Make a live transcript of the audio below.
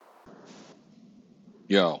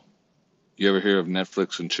Yo, you ever hear of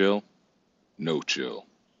Netflix and chill? No chill.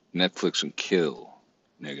 Netflix and kill,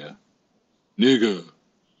 nigga. Nigga.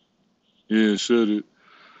 Yeah, said it.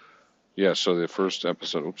 Yeah, so the first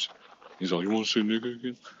episode, oops. He's all, you want to say nigga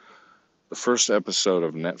again? The first episode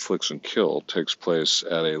of Netflix and Kill takes place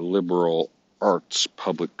at a liberal arts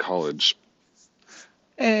public college.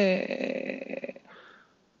 And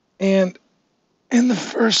in the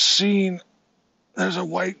first scene, there's a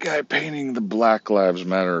white guy painting the Black Lives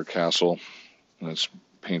Matter castle. And it's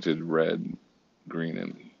painted red, green,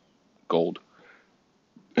 and gold.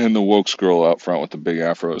 And the Wokes girl out front with the big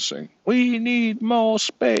afro is saying, "We need more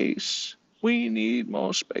space. We need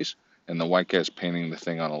more space." And the white guy's painting the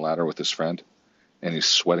thing on a ladder with his friend, and he's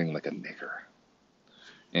sweating like a nigger.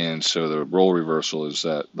 And so the role reversal is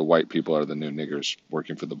that the white people are the new niggers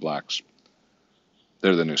working for the blacks.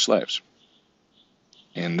 They're the new slaves.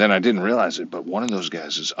 And then I didn't realize it, but one of those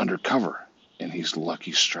guys is undercover, and he's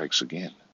Lucky Strikes again.